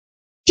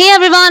Hey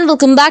everyone,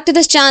 welcome back to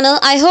this channel.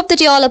 I hope that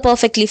you all are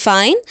perfectly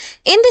fine.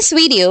 In this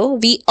video,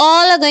 we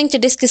all are going to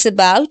discuss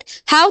about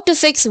how to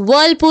fix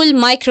Whirlpool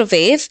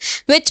microwave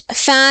which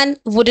fan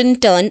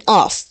wouldn't turn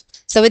off.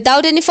 So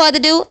without any further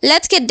ado,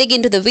 let's dig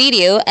into the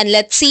video and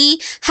let's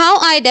see how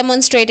I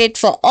demonstrate it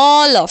for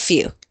all of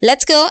you.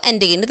 Let's go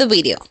and dig into the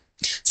video.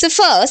 So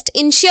first,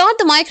 ensure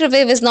the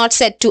microwave is not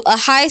set to a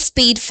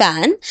high-speed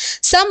fan.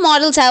 Some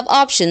models have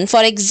option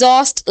for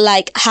exhaust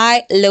like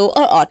high, low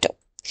or auto.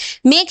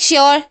 Make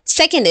sure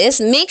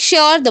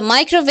the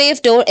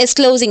microwave door is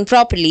closing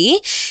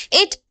properly.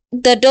 If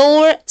the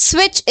door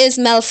switch is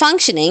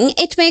malfunctioning,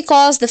 it may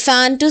cause the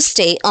fan to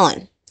stay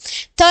on.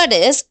 Third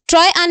is,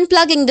 try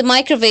unplugging the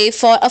microwave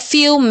for a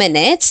few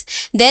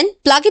minutes, then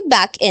plug it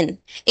back in.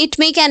 It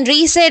can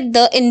reset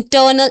the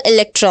internal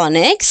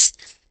electronics.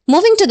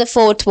 Moving to the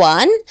fourth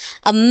one,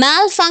 a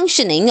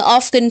malfunctioning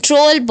of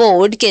control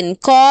board can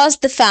cause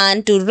the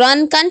fan to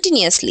run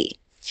continuously.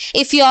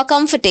 If you are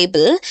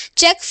comfortable,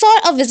 check for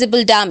a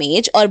visible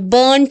damage or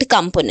burnt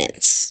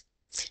components.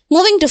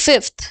 Moving to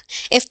fifth,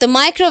 if the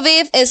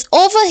microwave is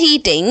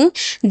overheating,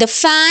 the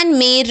fan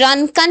may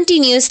run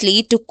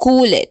continuously to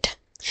cool it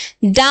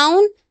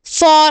down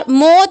for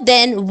more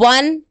than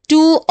 1,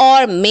 2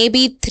 or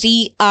maybe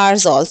 3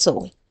 hours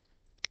also.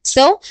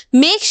 So,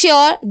 make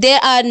sure there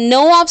are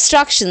no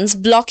obstructions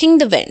blocking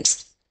the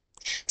vents.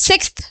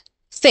 Sixth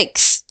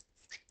fix.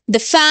 The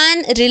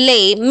fan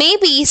relay may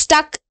be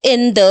stuck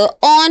in the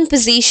on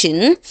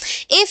position.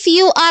 If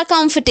you are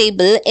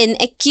comfortable in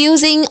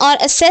accusing or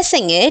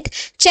assessing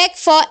it, check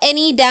for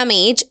any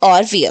damage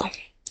or wear.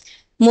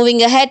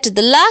 Moving ahead to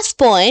the last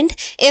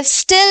point, if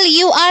still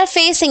you are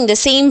facing the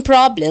same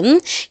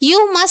problem,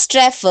 you must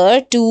refer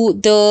to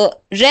the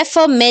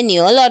refer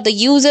manual or the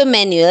user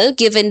manual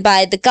given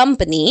by the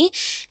company,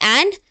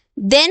 and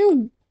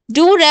then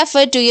do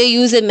refer to your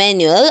user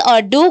manual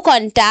or do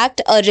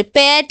contact a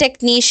repair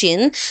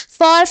technician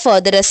for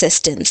further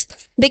assistance.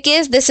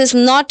 Because this is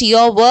not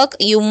your work,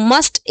 you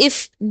must,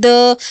 if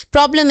the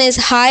problem is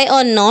high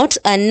or not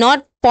and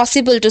not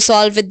possible to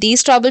solve with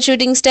these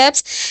troubleshooting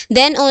steps,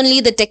 then only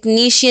the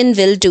technician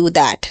will do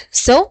that.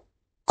 So,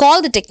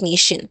 call the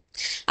technician.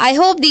 I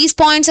hope these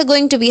points are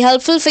going to be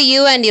helpful for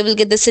you and you will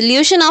get the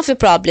solution of your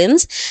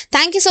problems.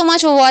 Thank you so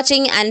much for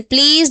watching, and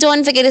please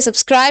don't forget to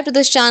subscribe to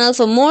this channel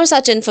for more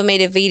such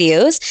informative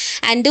videos,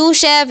 and do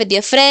share with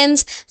your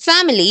friends,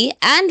 family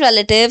and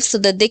relatives so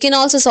that they can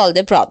also solve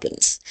their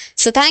problems.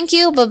 So thank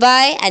you, bye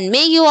bye, and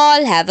may you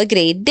all have a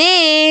great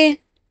day.